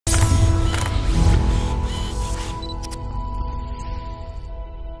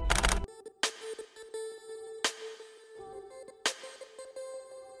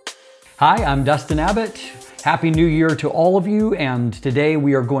Hi, I'm Dustin Abbott. Happy New Year to all of you, and today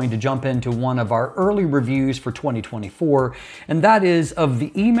we are going to jump into one of our early reviews for 2024, and that is of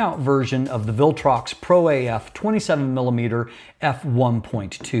the E-mount version of the Viltrox Pro AF 27mm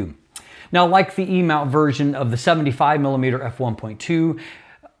F1.2. Now, like the E-mount version of the 75mm F1.2,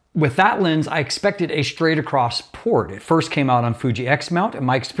 with that lens, I expected a straight across port. It first came out on Fuji X mount, and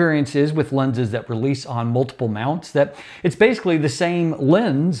my experience is with lenses that release on multiple mounts that it's basically the same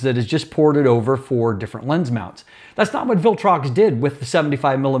lens that is just ported over for different lens mounts. That's not what Viltrox did with the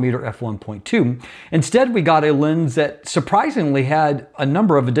 75mm F1.2. Instead, we got a lens that surprisingly had a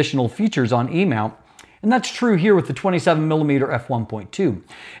number of additional features on E-mount. And that's true here with the 27mm F1.2.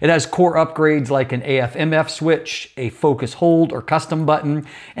 It has core upgrades like an AF/MF switch, a focus hold or custom button,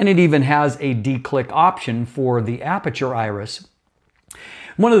 and it even has a D-click option for the aperture iris.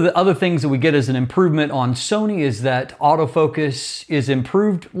 One of the other things that we get as an improvement on Sony is that autofocus is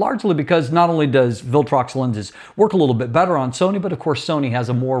improved largely because not only does Viltrox lenses work a little bit better on Sony, but of course Sony has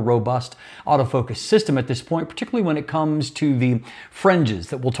a more robust autofocus system at this point, particularly when it comes to the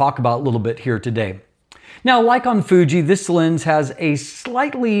fringes that we'll talk about a little bit here today. Now, like on Fuji, this lens has a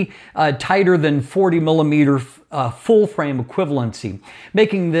slightly tighter than 40mm full frame equivalency,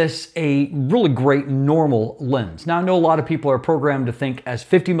 making this a really great normal lens. Now, I know a lot of people are programmed to think as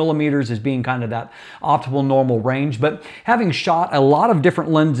 50mm as being kind of that optimal normal range, but having shot a lot of different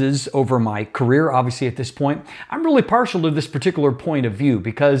lenses over my career, obviously at this point, I'm really partial to this particular point of view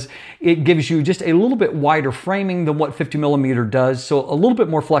because it gives you just a little bit wider framing than what 50mm does, so a little bit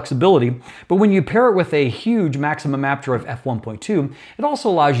more flexibility. But when you pair it with a huge maximum aperture of f1.2, it also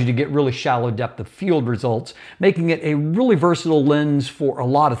allows you to get really shallow depth of field results, making it a really versatile lens for a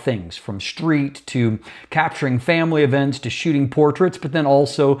lot of things, from street to capturing family events to shooting portraits, but then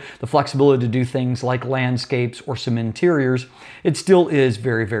also the flexibility to do things like landscapes or some interiors. It still is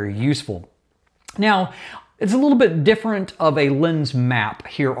very, very useful. Now, it's a little bit different of a lens map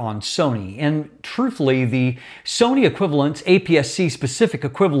here on Sony, and truthfully, the Sony equivalents, APS-C specific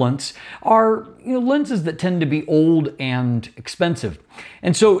equivalents, are lenses that tend to be old and expensive.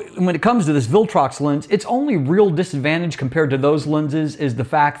 And so when it comes to this Viltrox lens, its only real disadvantage compared to those lenses is the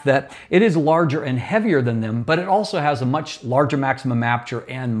fact that it is larger and heavier than them, but it also has a much larger maximum aperture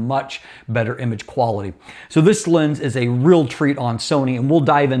and much better image quality. So this lens is a real treat on Sony, and we'll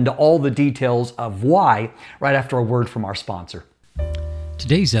dive into all the details of why right after a word from our sponsor.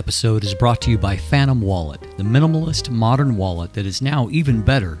 Today's episode is brought to you by Fantom Wallet, the minimalist modern wallet that is now even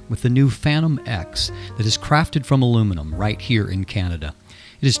better with the new Fantom X that is crafted from aluminum right here in Canada.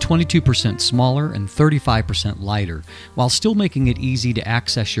 It is 22% smaller and 35% lighter, while still making it easy to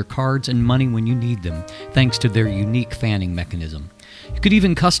access your cards and money when you need them, thanks to their unique fanning mechanism. You could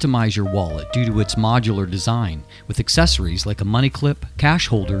even customize your wallet due to its modular design, with accessories like a money clip, cash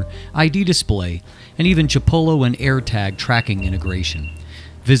holder, ID display, and even Chipolo and AirTag tracking integration.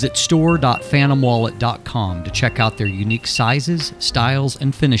 Visit store.fantomwallet.com to check out their unique sizes, styles,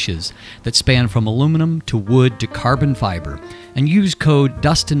 and finishes that span from aluminum to wood to carbon fiber, and use code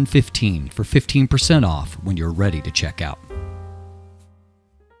DUSTIN15 for 15% off when you're ready to check out.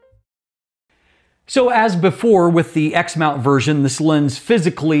 So as before with the X-mount version, this lens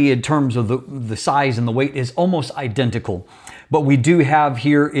physically in terms of the size and the weight is almost identical. What we do have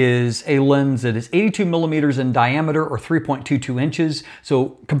here is a lens that is 82mm in diameter or 3.22 inches.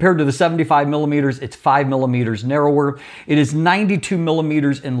 So compared to the 75mm, it's 5mm narrower. It is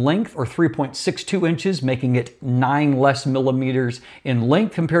 92mm in length or 3.62 inches, making it 9 less millimeters in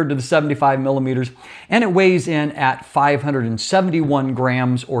length compared to the 75mm. And it weighs in at 571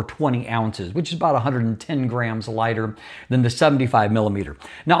 grams or 20 ounces, which is about 110 grams lighter than the 75mm.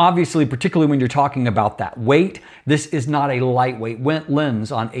 Now, obviously, particularly when you're talking about that weight, this is not a lightweight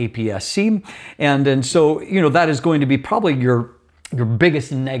lens on APS-C, and so that is going to be probably your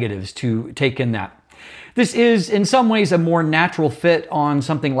biggest negatives to take in that. This is in some ways a more natural fit on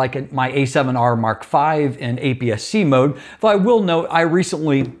something like my A7R Mark V in APS-C mode, though I will note I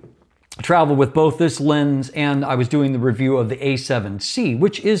recently traveled with both this lens and I was doing the review of the A7C,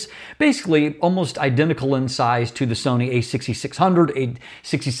 which is basically almost identical in size to the Sony a6600,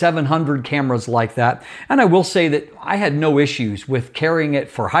 a6700 cameras like that. And I will say that I had no issues with carrying it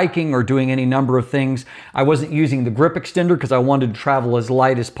for hiking or doing any number of things. I wasn't using the grip extender because I wanted to travel as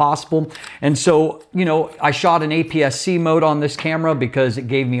light as possible. And so, I shot an APS-C mode on this camera because it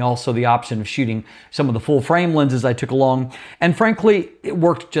gave me also the option of shooting some of the full frame lenses I took along. And frankly, it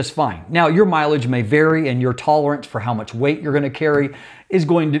worked just fine. Now, your mileage may vary and your tolerance for how much weight you're going to carry is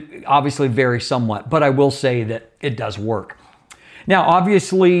going to obviously vary somewhat, but I will say that it does work. Now,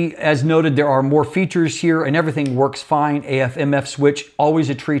 obviously, as noted, there are more features here and everything works fine. AF/MF switch, always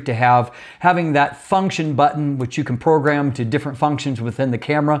a treat to have. Having that function button, which you can program to different functions within the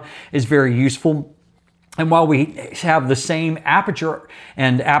camera, is very useful. And while we have the same aperture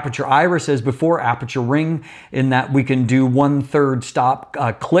and aperture iris as before, aperture ring, in that we can do 1/3 stop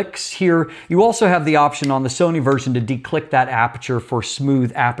clicks here, you also have the option on the Sony version to declick that aperture for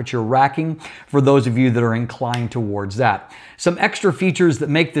smooth aperture racking for those of you that are inclined towards that. Some extra features that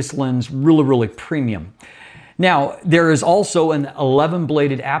make this lens really, really premium. Now, there is also an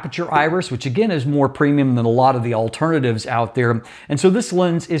 11-bladed aperture iris, which again is more premium than a lot of the alternatives out there. And so this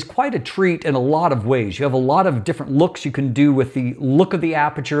lens is quite a treat in a lot of ways. You have a lot of different looks you can do with the look of the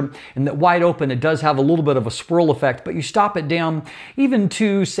aperture. And that wide open, it does have a little bit of a swirl effect, but you stop it down even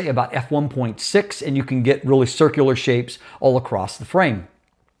to, say, about f1.6, and you can get really circular shapes all across the frame.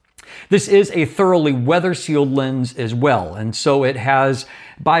 This is a thoroughly weather-sealed lens as well, and so it has,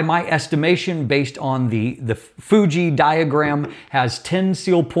 by my estimation, based on the Fuji diagram, has 10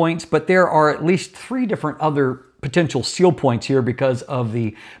 seal points, but there are at least 3 different other potential seal points here because of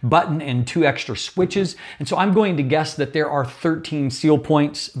the button and 2 extra switches. And so I'm going to guess that there are 13 seal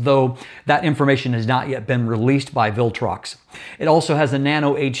points, though that information has not yet been released by Viltrox. It also has a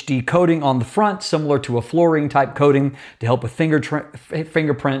nano HD coating on the front, similar to a fluorine type coating to help with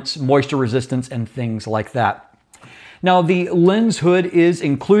fingerprints, moisture resistance, and things like that. Now, the lens hood is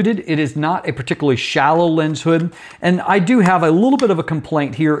included. It is not a particularly shallow lens hood, and I do have a little bit of a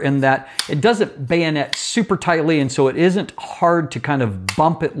complaint here in that it doesn't bayonet super tightly, and so it isn't hard to kind of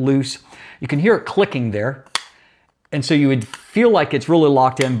bump it loose. You can hear it clicking there, and so you would feel like it's really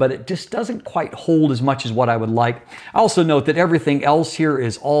locked in, but it just doesn't quite hold as much as what I would like. I also note that everything else here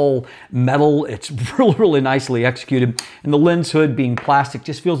is all metal. It's really, really nicely executed, and the lens hood being plastic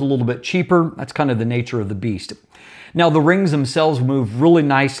just feels a little bit cheaper. That's kind of the nature of the beast. Now, the rings themselves move really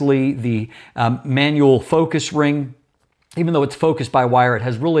nicely. The manual focus ring, even though it's focused by wire, it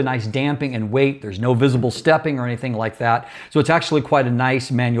has really nice damping and weight. There's no visible stepping or anything like that. So it's actually quite a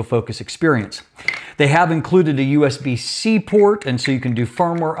nice manual focus experience. They have included a USB-C port, and so you can do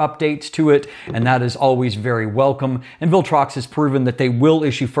firmware updates to it, and that is always very welcome. And Viltrox has proven that they will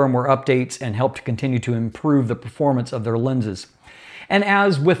issue firmware updates and help to continue to improve the performance of their lenses. And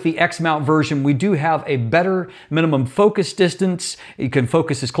as with the X-mount version, we do have a better minimum focus distance. You can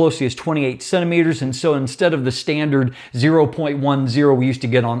focus as closely as 28 centimeters. And so instead of the standard 0.10 we used to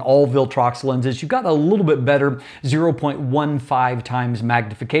get on all Viltrox lenses, you got a little bit better 0.15 times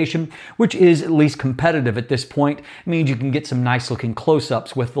magnification, which is at least competitive at this point. It means you can get some nice looking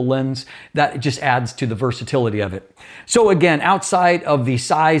close-ups with the lens. That just adds to the versatility of it. So again, outside of the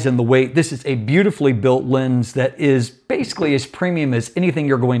size and the weight, this is a beautifully built lens that is basically as premium as anything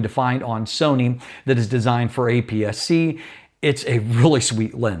you're going to find on Sony that is designed for APS-C. It's a really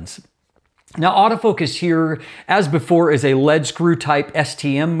sweet lens. Now, autofocus here, as before, is a lead screw type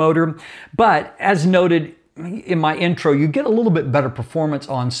STM motor, but as noted in my intro, you get a little bit better performance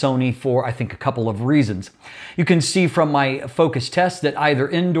on Sony for, I think, a couple of reasons. You can see from my focus test that either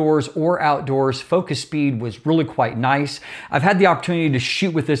indoors or outdoors, focus speed was really quite nice. I've had the opportunity to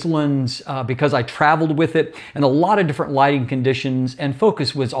shoot with this lens because I traveled with it in a lot of different lighting conditions, and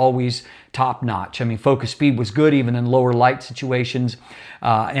focus was always top notch. I mean, focus speed was good even in lower light situations,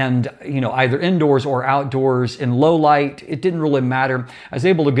 and either indoors or outdoors in low light, it didn't really matter. I was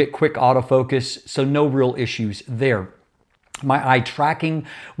able to get quick autofocus, so no real issues there. My eye tracking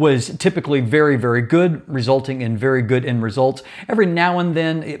was typically very, very good, resulting in very good end results. Every now and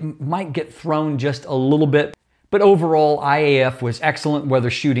then it might get thrown just a little bit, but overall IAF was excellent, whether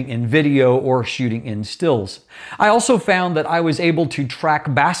shooting in video or shooting in stills. I also found that I was able to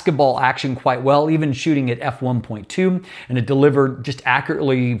track basketball action quite well, even shooting at f1.2, and it delivered just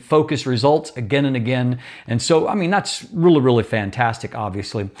accurately focused results again and again. And so, I mean, that's really, really fantastic,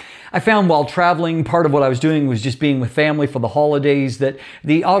 obviously. I found while traveling, part of what I was doing was just being with family for the holidays, that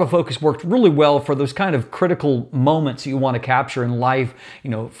the autofocus worked really well for those kind of critical moments that you want to capture in life,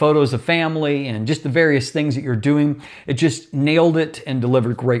 photos of family and just the various things that you're doing. It just nailed it and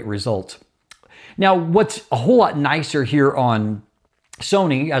delivered great results. Now, what's a whole lot nicer here on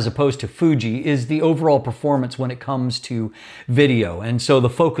Sony as opposed to Fuji is the overall performance when it comes to video. And so the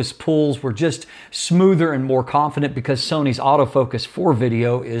focus pulls were just smoother and more confident because Sony's autofocus for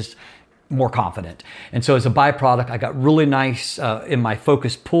video is more confident. And so as a byproduct, I got really nice in my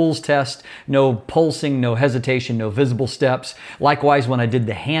focus pulls test, no pulsing, no hesitation, no visible steps. Likewise, when I did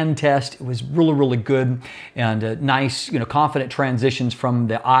the hand test, it was really, really good and nice, confident transitions from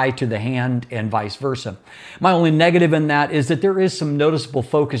the eye to the hand and vice versa. My only negative in that is that there is some noticeable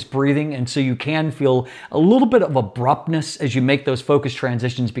focus breathing, and so you can feel a little bit of abruptness as you make those focus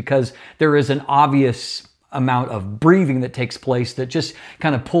transitions because there is an obvious amount of breathing that takes place that just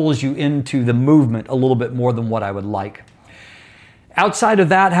kind of pulls you into the movement a little bit more than what I would like. Outside of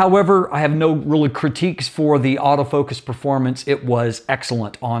that, however, I have no really critiques for the autofocus performance. It was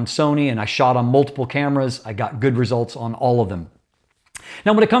excellent on Sony, and I shot on multiple cameras. I got good results on all of them.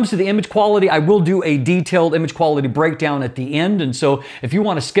 Now, when it comes to the image quality, I will do a detailed image quality breakdown at the end. And so if you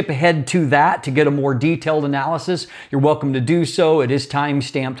want to skip ahead to that to get a more detailed analysis, you're welcome to do so. It is time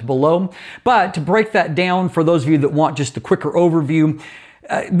stamped below. But to break that down for those of you that want just a quicker overview,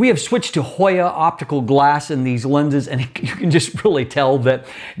 we have switched to Hoya optical glass in these lenses, and you can just really tell that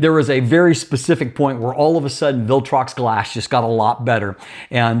there was a very specific point where all of a sudden Viltrox glass just got a lot better,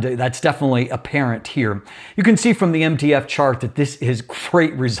 and that's definitely apparent here. You can see from the MTF chart that this is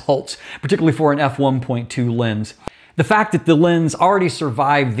great results, particularly for an f1.2 lens. The fact that the lens already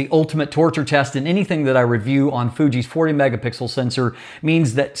survived the ultimate torture test in anything that I review on Fuji's 40 megapixel sensor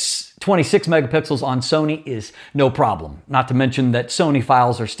means that 26 megapixels on Sony is no problem. Not to mention that Sony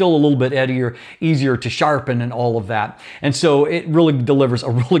files are still a little bit easier to sharpen and all of that. And so it really delivers a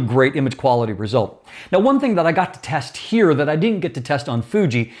really great image quality result. Now, one thing that I got to test here that I didn't get to test on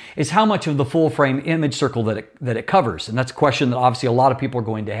Fuji is how much of the full frame image circle that it covers. And that's a question that obviously a lot of people are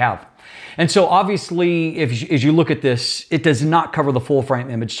going to have. And so obviously, as you look at this, it does not cover the full frame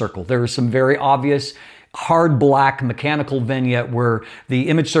image circle. There is some very obvious hard black mechanical vignette where the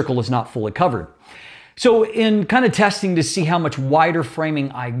image circle is not fully covered. So in kind of testing to see how much wider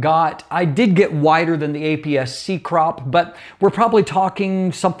framing I got, I did get wider than the APS-C crop, but we're probably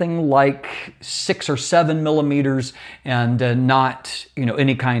talking something like 6 or 7 millimeters and not,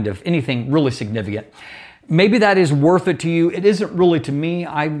 anything really significant. Maybe that is worth it to you. It isn't really to me.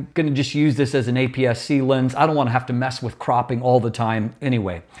 I'm going to just use this as an APS-C lens. I don't want to have to mess with cropping all the time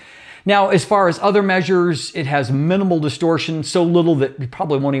anyway. Now, as far as other measures, it has minimal distortion, so little that you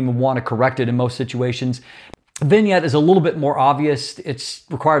probably won't even want to correct it in most situations. Vignette is a little bit more obvious. It's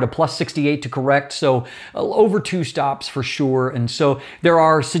required a +68 to correct, so over 2 stops for sure. And so there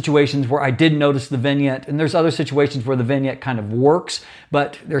are situations where I did notice the vignette, and there's other situations where the vignette kind of works,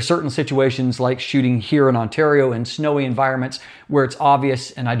 but there are certain situations like shooting here in Ontario in snowy environments where it's obvious,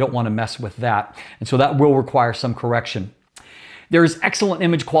 and I don't want to mess with that. And so that will require some correction. There's excellent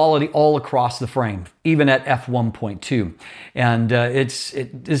image quality all across the frame, even at f1.2. And this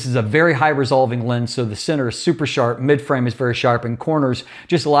is a very high resolving lens, so the center is super sharp, mid-frame is very sharp, and corners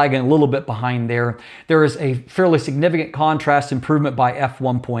just lagging a little bit behind there. There is a fairly significant contrast improvement by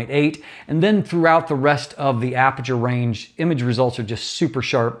f1.8, and then throughout the rest of the aperture range, image results are just super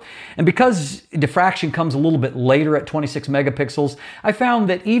sharp. And because diffraction comes a little bit later at 26 megapixels, I found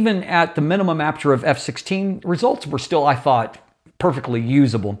that even at the minimum aperture of f16, results were still, I thought, perfectly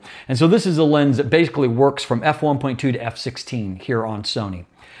usable. And so this is a lens that basically works from f1.2 to f16 here on Sony.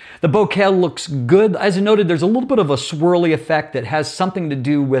 The bokeh looks good. As I noted, there's a little bit of a swirly effect that has something to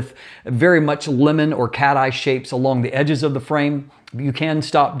do with very much lemon or cat eye shapes along the edges of the frame. You can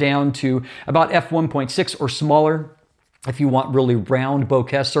stop down to about f1.6 or smaller. If you want really round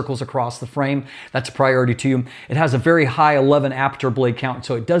bokeh circles across the frame, that's a priority to you. It has a very high 11 aperture blade count,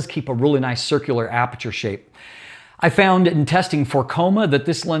 so it does keep a really nice circular aperture shape. I found in testing for coma that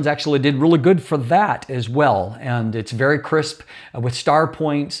this lens actually did really good for that as well. And it's very crisp with star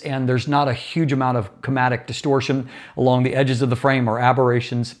points, and there's not a huge amount of chromatic distortion along the edges of the frame or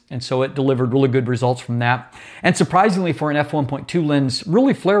aberrations. And so it delivered really good results from that. And surprisingly for an f1.2 lens,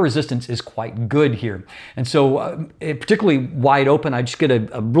 really flare resistance is quite good here. And so particularly wide open, I just get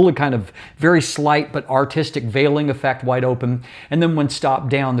a really kind of very slight but artistic veiling effect wide open. And then when stopped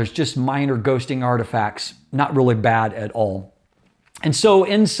down, there's just minor ghosting artifacts. Not really bad at all. And so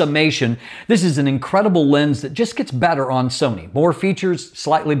in summation, this is an incredible lens that just gets better on Sony. More features,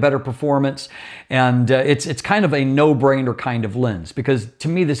 slightly better performance, and it's kind of a no-brainer kind of lens because to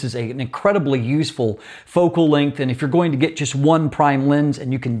me this is an incredibly useful focal length, and if you're going to get just one prime lens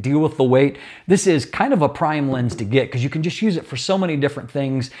and you can deal with the weight, this is kind of a prime lens to get because you can just use it for so many different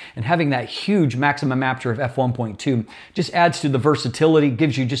things, and having that huge maximum aperture of f1.2 just adds to the versatility,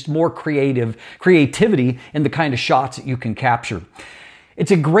 gives you just more creativity in the kind of shots that you can capture.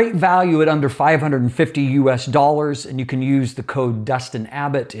 It's a great value at under $550 US, and you can use the code Dustin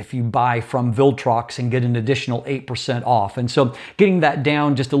Abbott if you buy from Viltrox and get an additional 8% off. And so getting that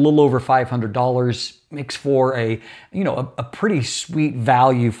down just a little over $500 makes for a pretty sweet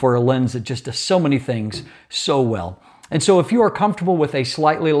value for a lens that just does so many things so well. And so if you are comfortable with a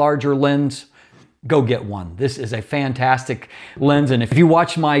slightly larger lens, go get one. This is a fantastic lens, and if you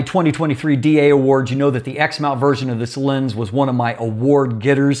watch my 2023 DA Awards, you know that the X-mount version of this lens was one of my award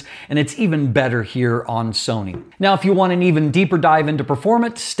getters, and it's even better here on Sony. Now, if you want an even deeper dive into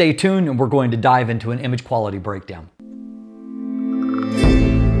performance, stay tuned, and we're going to dive into an image quality breakdown.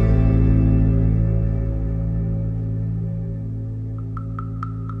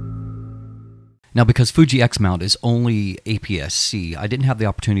 Now, because Fuji X-mount is only APS-C, I didn't have the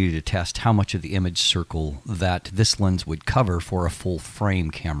opportunity to test how much of the image circle that this lens would cover for a full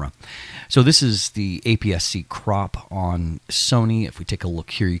frame camera. So this is the APS-C crop on Sony. If we take a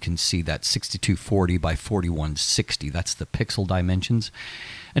look here, you can see that 6240 by 4160. That's the pixel dimensions.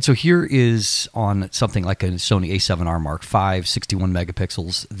 And so here is on something like a Sony a7R Mark V, 61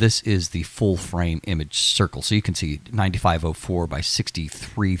 megapixels. This is the full frame image circle. So you can see 9504 by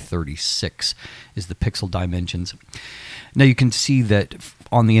 6336 is the pixel dimensions. Now you can see that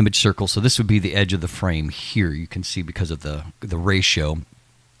on the image circle, so this would be the edge of the frame here. You can see because of the ratio.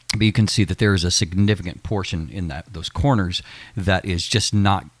 But you can see that there is a significant portion in those corners that is just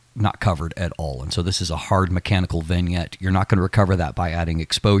not covered at all. And so this is a hard mechanical vignette. You're not going to recover that by adding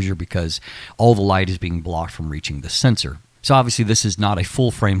exposure because all the light is being blocked from reaching the sensor. So obviously this is not a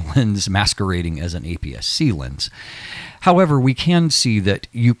full frame lens masquerading as an APS-C lens. However, we can see that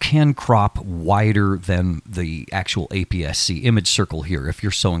you can crop wider than the actual APS-C image circle here if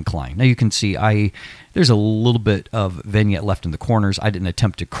you're so inclined. Now you can see there's a little bit of vignette left in the corners. I didn't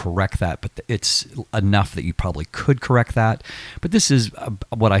attempt to correct that, but it's enough that you probably could correct that. But this is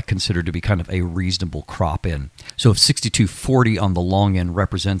what I consider to be kind of a reasonable crop in. So if 6240 on the long end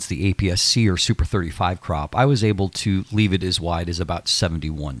represents the APS-C or Super 35 crop, I was able to leave it as wide as about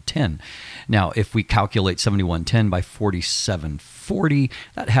 7110. Now, if we calculate 7110 by 4740,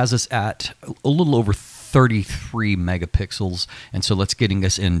 that has us at a little over 33 megapixels, and so let's getting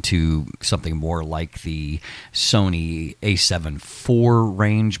us into something more like the Sony a7 IV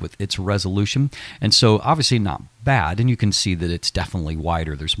range with its resolution. And so obviously not bad, and you can see that it's definitely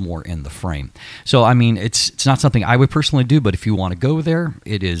wider. There's more in the frame. So I mean, it's not something I would personally do, but if you want to go there,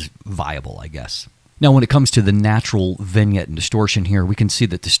 it is viable, I guess. Now, when it comes to the natural vignette and distortion here, we can see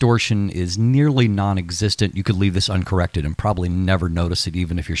that distortion is nearly non-existent. You could leave this uncorrected and probably never notice it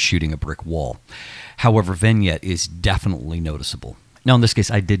even if you're shooting a brick wall. However, vignette is definitely noticeable. Now, in this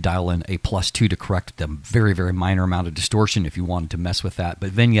case, I did dial in a +2 to correct the very, very minor amount of distortion if you wanted to mess with that. But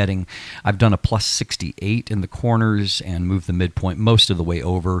vignetting, I've done a +68 in the corners and moved the midpoint most of the way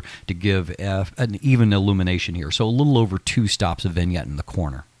over to give an even illumination here. So a little over 2 stops of vignette in the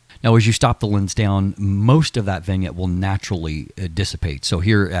corner. Now, as you stop the lens down, most of that vignette will naturally dissipate. So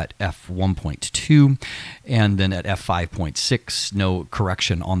here at f1.2 and then at f5.6, no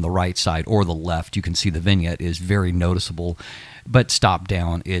correction on the right side or the left. You can see the vignette is very noticeable, but stop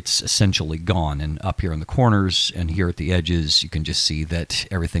down, it's essentially gone. And up here in the corners and here at the edges, you can just see that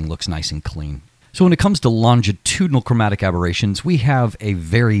everything looks nice and clean. So when it comes to longitudinal chromatic aberrations, we have a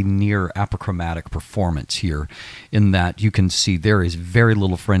very near apochromatic performance here in that you can see there is very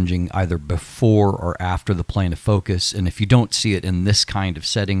little fringing either before or after the plane of focus. And if you don't see it in this kind of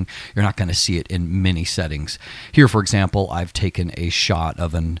setting, you're not going to see it in many settings. Here, for example, I've taken a shot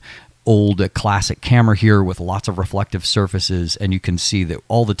of an old classic camera here with lots of reflective surfaces, and you can see that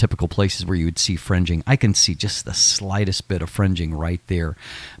all the typical places where you would see fringing, I can see just the slightest bit of fringing right there.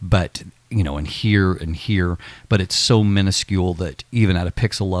 But you know, and here, but it's so minuscule that even at a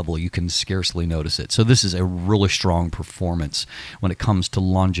pixel level, you can scarcely notice it. So this is a really strong performance when it comes to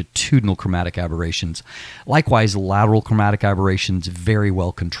longitudinal chromatic aberrations. Likewise, lateral chromatic aberrations, very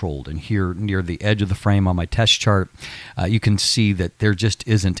well controlled. And here near the edge of the frame on my test chart, you can see that there just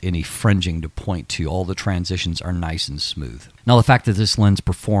isn't any fringing to point to. All the transitions are nice and smooth. Now, the fact that this lens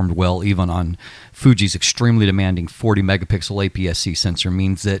performed well even on Fuji's extremely demanding 40 megapixel APS-C sensor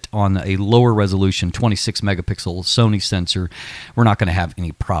means that on a lower resolution 26 megapixel Sony sensor, we're not going to have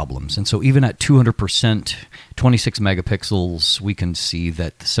any problems. And so even at 200%, 26 megapixels, we can see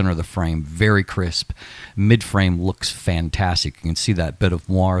that the center of the frame, very crisp. Mid-frame looks fantastic. You can see that bit of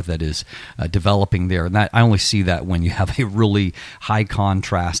noir that is developing there. And that I only see that when you have a really high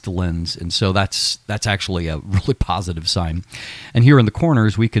contrast lens. And so that's actually a really positive sign. And here in the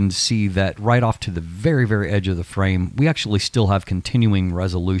corners, we can see that right off to the very, very edge of the frame, we actually still have continuing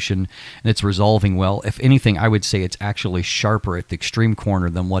resolution, and it's resolving well. If anything, I would say it's actually sharper at the extreme corner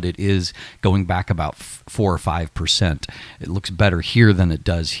than what it is going back about 4 or 5%. It looks better here than it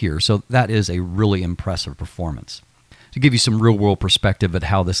does here. So that is a really impressive performance. To give you some real-world perspective at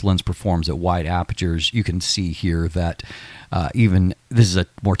how this lens performs at wide apertures, you can see here that even this is a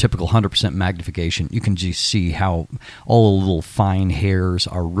more typical 100% magnification. You can just see how all the little fine hairs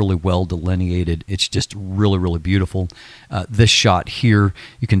are really well delineated. It's just really, really beautiful. This shot here,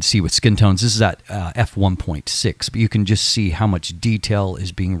 you can see with skin tones, this is at f1.6, but you can just see how much detail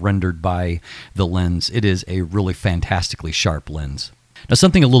is being rendered by the lens. It is a really fantastically sharp lens. Now,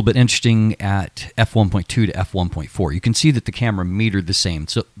 something a little bit interesting at f1.2 to f1.4, you can see that the camera metered the same,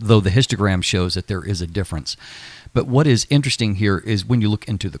 so though the histogram shows that there is a difference. But what is interesting here is when you look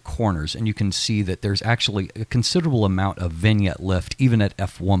into the corners, and you can see that there's actually a considerable amount of vignette lift even at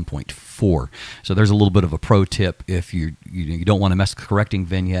f1.4. So there's a little bit of a pro tip if you don't want to mess with correcting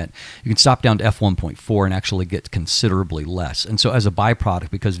vignette. You can stop down to f1.4 and actually get considerably less. And so as a byproduct,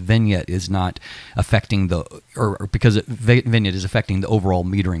 because vignette is not affecting vignette is affecting the overall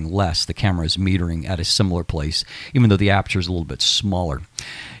metering less, the camera is metering at a similar place, even though the aperture is a little bit smaller.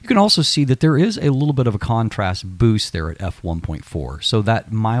 You can also see that there is a little bit of a contrast boost there at f1.4. So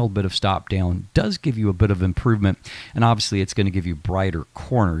that mild bit of stop down does give you a bit of improvement, and obviously it's going to give you brighter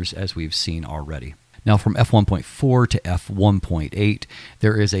corners as we've seen already. Now from f1.4 to f1.8,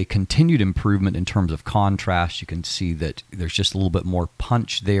 there is a continued improvement in terms of contrast. You can see that there's just a little bit more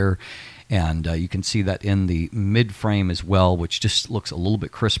punch there. And you can see that in the mid frame as well, which just looks a little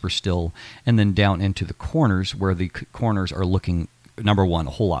bit crisper still. And then down into the corners, where the corners are looking, number one,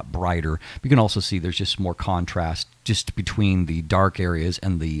 a whole lot brighter. You can also see there's just more contrast just between the dark areas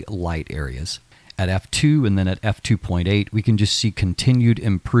and the light areas. At f2 and then at f2.8, we can just see continued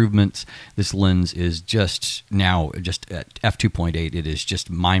improvements. This lens is just now, just at f2.8, it is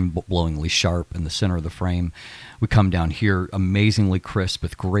just mind-blowingly sharp in the center of the frame. We come down here, amazingly crisp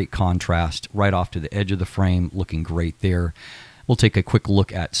with great contrast, right off to the edge of the frame, looking great there. We'll take a quick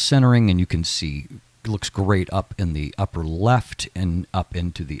look at centering, and you can see it looks great up in the upper left and up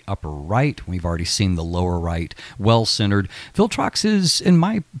into the upper right. We've already seen the lower right, well centered. Viltrox is, in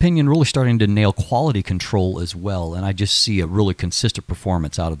my opinion, really starting to nail quality control as well, and I just see a really consistent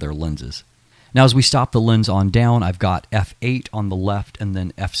performance out of their lenses. Now, as we stop the lens on down, I've got f8 on the left and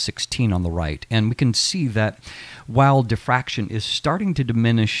then f16 on the right. And we can see that while diffraction is starting to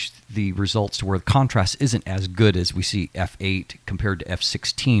diminish the results to where the contrast isn't as good as we see f8 compared to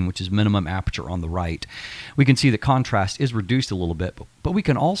f16, which is minimum aperture on the right, we can see that contrast is reduced a little bit, but we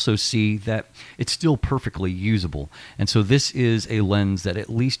can also see that it's still perfectly usable. And so this is a lens that, at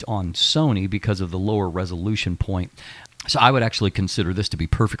least on Sony, because of the lower resolution point, so I would actually consider this to be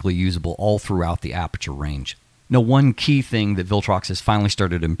perfectly usable all throughout the aperture range. Now, one key thing that Viltrox has finally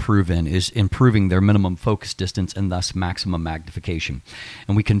started to improve in is improving their minimum focus distance and thus maximum magnification.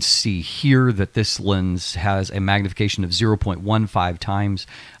 And we can see here that this lens has a magnification of 0.15 times.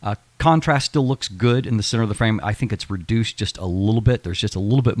 Contrast still looks good in the center of the frame. I think it's reduced just a little bit. There's just a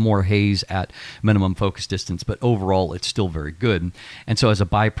little bit more haze at minimum focus distance, but overall it's still very good. And so as a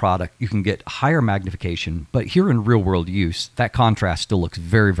byproduct, you can get higher magnification, but here in real world use, that contrast still looks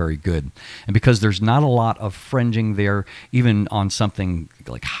very, very good. And because there's not a lot of fringing there, even on something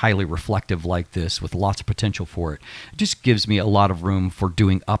like highly reflective like this with lots of potential for it, it just gives me a lot of room for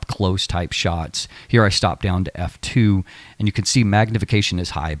doing up close type shots. Here I stop down to f2, and you can see magnification is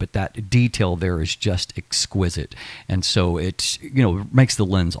high, but that detail there is just exquisite, and so it makes the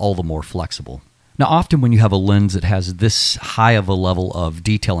lens all the more flexible. Now, often when you have a lens that has this high of a level of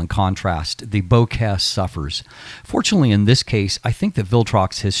detail and contrast, the bokeh suffers. Fortunately, in this case, I think that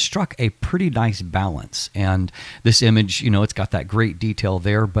Viltrox has struck a pretty nice balance, and this image, it's got that great detail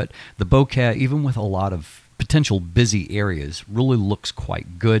there, but the bokeh, even with a lot of potential busy areas, really looks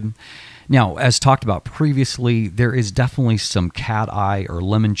quite good. Now, as talked about previously, there is definitely some cat eye or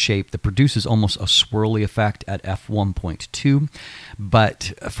lemon shape that produces almost a swirly effect at f1.2,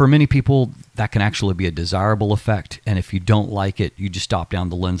 but for many people, that can actually be a desirable effect, and if you don't like it, you just stop down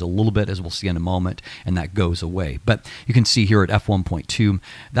the lens a little bit, as we'll see in a moment, and that goes away. But you can see here at f1.2,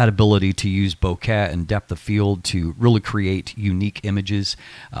 that ability to use bokeh and depth of field to really create unique images.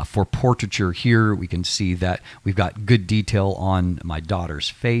 For portraiture here, we can see that we've got good detail on my daughter's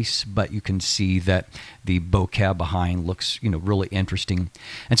face, but you can see that the bokeh behind looks, really interesting.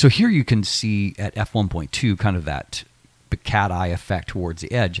 And so here you can see at f1.2 kind of that cat eye effect towards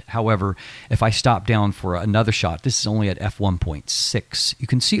the edge. However, if I stop down for another shot, this is only at f1.6, you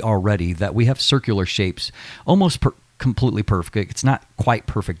can see already that we have circular shapes almost completely perfect. It's not quite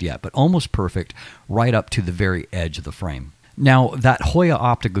perfect yet, but almost perfect right up to the very edge of the frame. Now, that Hoya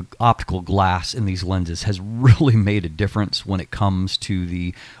optical glass in these lenses has really made a difference when it comes to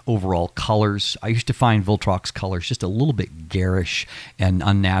the overall colors. I used to find Viltrox colors just a little bit garish and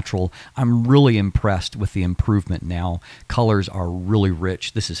unnatural. I'm really impressed with the improvement now. Colors are really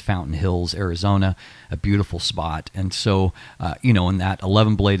rich. This is Fountain Hills, Arizona, a beautiful spot. And so, in that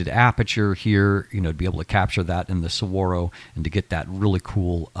 11-bladed aperture here, to be able to capture that in the Saguaro and to get that really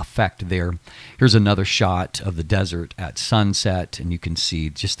cool effect there. Here's another shot of the desert at sunset, and you can see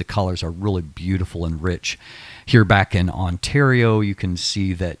just the colors are really beautiful and rich. Here back in Ontario, you can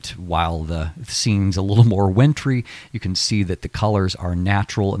see that while the scene's a little more wintry, you can see that the colors are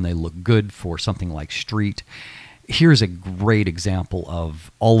natural and they look good for something like street. Here's a great example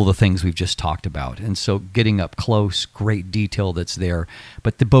of all of the things we've just talked about. And so getting up close, great detail that's there.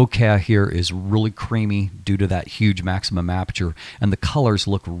 But the bokeh here is really creamy due to that huge maximum aperture, and the colors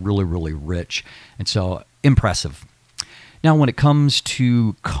look really, really rich. And so impressive. Now, when it comes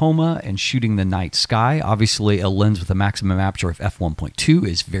to coma and shooting the night sky, obviously a lens with a maximum aperture of f1.2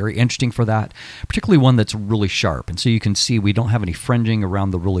 is very interesting for that, particularly one that's really sharp. And so you can see we don't have any fringing around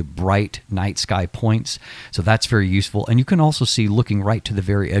the really bright night sky points, so that's very useful. And you can also see, looking right to the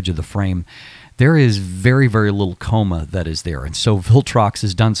very edge of the frame, there is very, very little coma that is there. And so Viltrox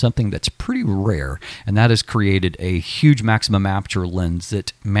has done something that's pretty rare, and that has created a huge maximum aperture lens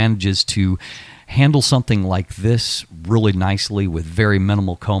that manages to handle something like this really nicely with very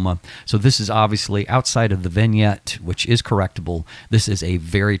minimal coma. So this is obviously outside of the vignette, which is correctable. This is a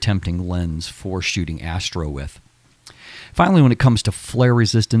very tempting lens for shooting astro with. Finally, when it comes to flare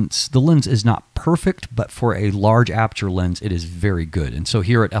resistance, the lens is not perfect, but for a large aperture lens, it is very good. And so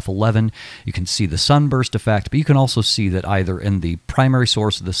here at f11, you can see the sunburst effect, but you can also see that either in the primary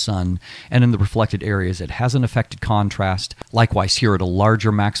source of the sun and in the reflected areas, it has an affected contrast. Likewise, here at a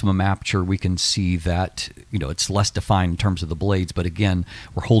larger maximum aperture, we can see that it's less defined in terms of the blades, but again,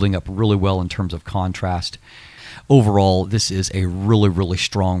 we're holding up really well in terms of contrast. Overall, this is a really, really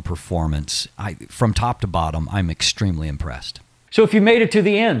strong performance. From top to bottom, I'm extremely impressed. So if you made it to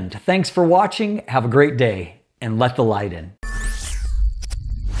the end, thanks for watching, have a great day, and let the light in.